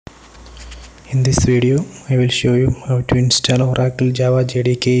In this video, I will show you how to install Oracle Java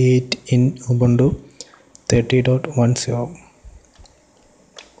JDK 8 in Ubuntu 30.10.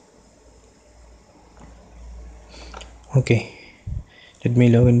 Okay, let me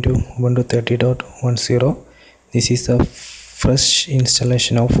log into Ubuntu 30.10. This is the fresh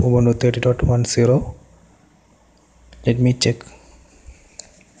installation of Ubuntu 30.10. Let me check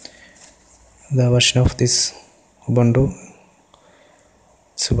the version of this Ubuntu.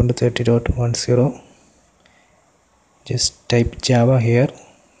 It's Ubuntu 30.10. Just type Java here.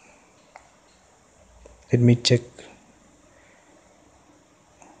 Let me check.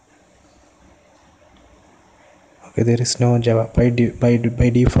 Okay, there is no Java. By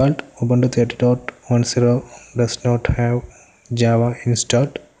default, Ubuntu 30.10 does not have Java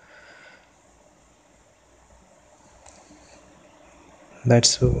installed.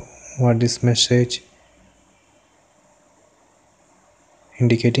 That's what this message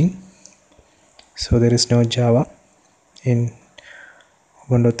indicating. So there is no Java in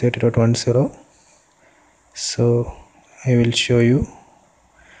Ubuntu 30.10. So I will show you.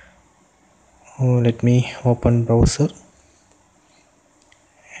 Let me open browser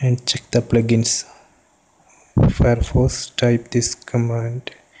and check the plugins. Firefox, type this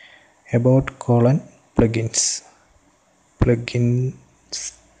command about : plugins.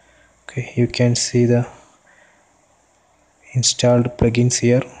 Okay, you can see the installed plugins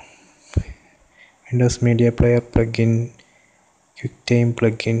here: Windows Media Player plugin, QuickTime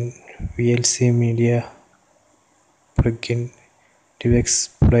plugin, VLC Media plugin, DivX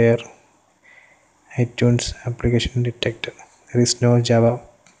Player, iTunes Application Detector. There is no Java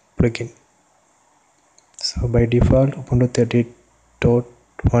plugin. So by default, Ubuntu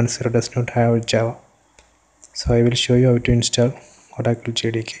 30.10 does not have Java. So I will show you how to install Oracle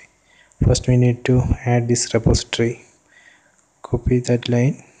JDK. First we need to add this repository. Copy that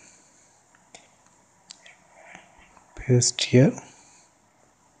line, paste here.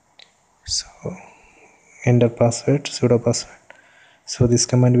 So enter password, sudo password. So this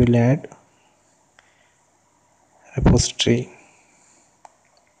command will add repository.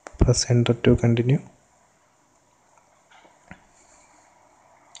 Press enter to continue.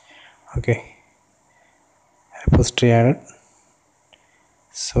 Okay, repository added.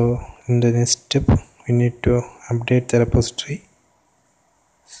 So in the next step we need to update the repository.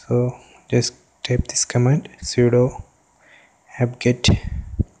 So just type this command sudo apt-get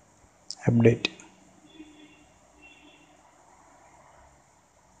update.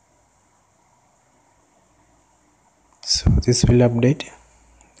 So this will update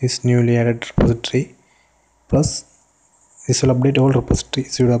this newly added repository, plus this will update all repository.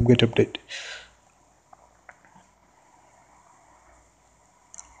 Sudo apt-get update.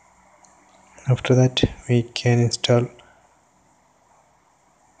 After that we can install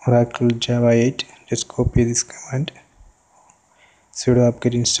Oracle Java 8. Just copy this command, sudo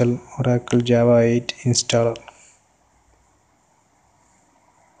apt-get install Oracle Java 8 installer.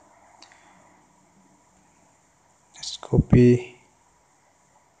 Just copy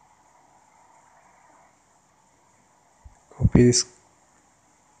this.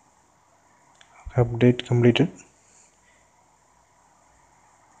 Update completed.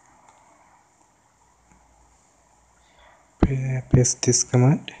 Paste this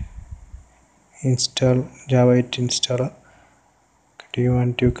command, install Java 8 installer. Do you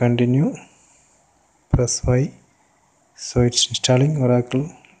want to continue? Press Y. So it's installing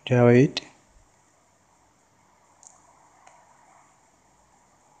Oracle Java 8.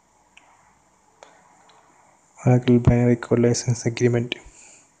 Oracle binary code license agreement.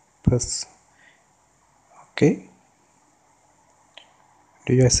 Press OK.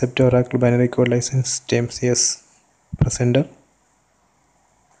 Do you accept Oracle binary code license terms? Yes. Press enter.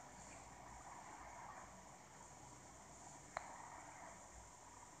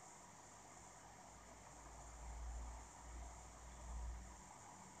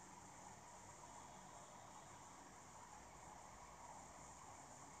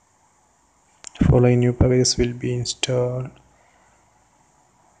 Following new packages will be installed.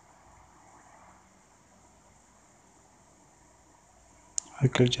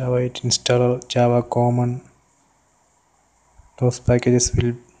 Oracle Java 8 installer, Java common. Those packages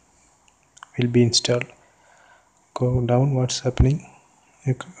will be installed. Go down. What's happening?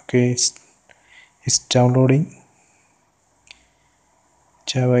 Okay, it's downloading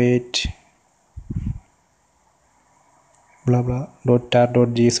Java 8 blah blah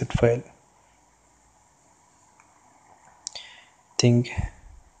 .tar.gz file. Think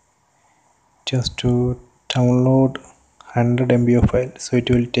just to download 100 MB of file, so it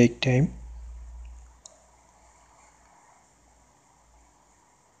will take time.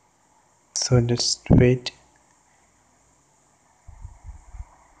 So So just wait.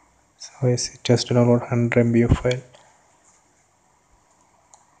 So I see just download 100 MB file.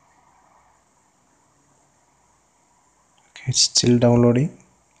 Okay, it's still downloading.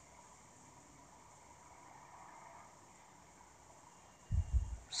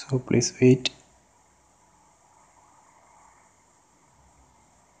 So please wait.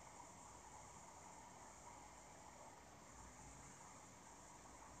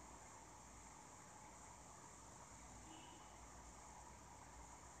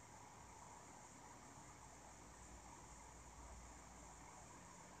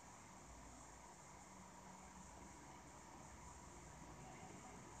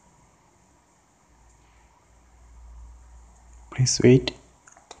 Please wait.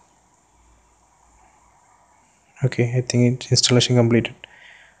 Okay, I think it's installation completed.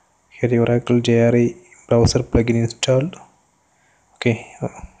 Here the Oracle JRE browser plugin installed. Okay,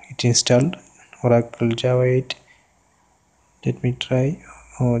 it installed Oracle Java 8. Let me try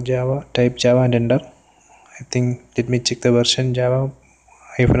Java. Type Java and enter. I think let me check the version Java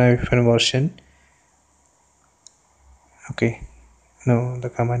hyphen version. Okay, no, the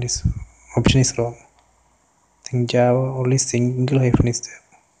command is option is wrong. I think Java only single hyphen is there.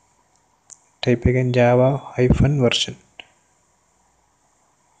 Type again Java hyphen version.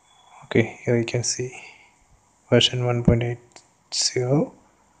 Okay, here you can see version 1.80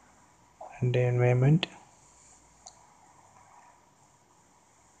 and the environment.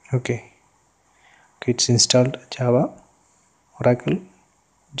 Okay, it's installed Java Oracle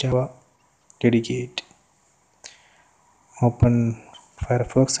Java JDK 8. Open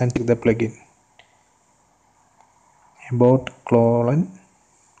Firefox and check the plugin about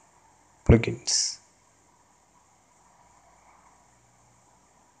plugins.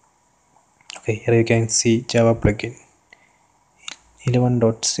 Okay, here you can see Java plugin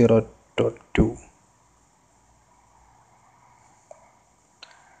 11.0.2.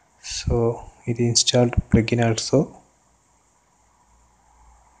 So it installed plugin also.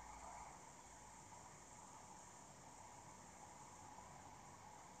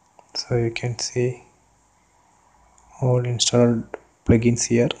 So you can see all installed plugins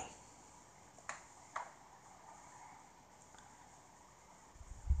here.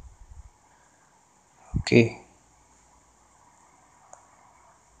 Okay,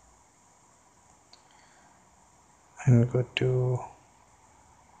 and go to,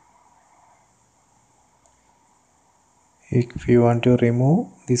 if you want to remove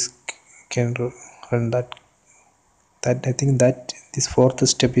this, can run that. I think that this fourth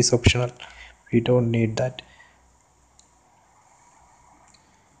step is optional. We don't need that.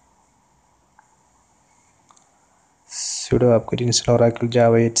 Sudo apt install Oracle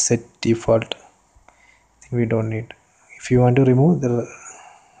Java 8 set default. I think we don't need. If you want to remove the,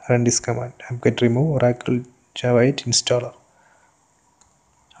 run this command apt remove Oracle Java 8 installer.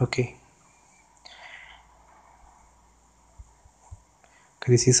 Okay,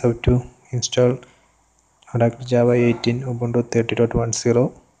 this is how to install Oracle Java 8 in Ubuntu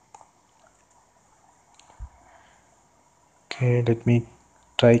 30.10. Okay, let me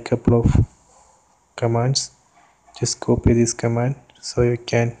try a couple of commands. Just copy this command so you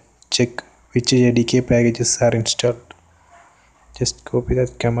can check which JDK packages are installed. Just copy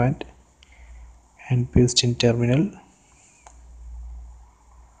that command and paste in terminal.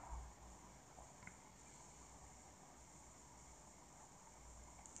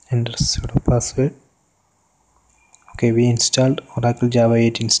 Enter sudo password. Okay, we installed Oracle Java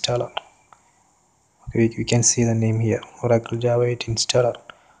 8 installer. Okay, you can see the name here, Oracle Java 8 installer,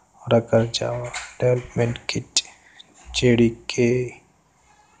 Oracle Java development kit, JDK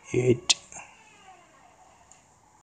 8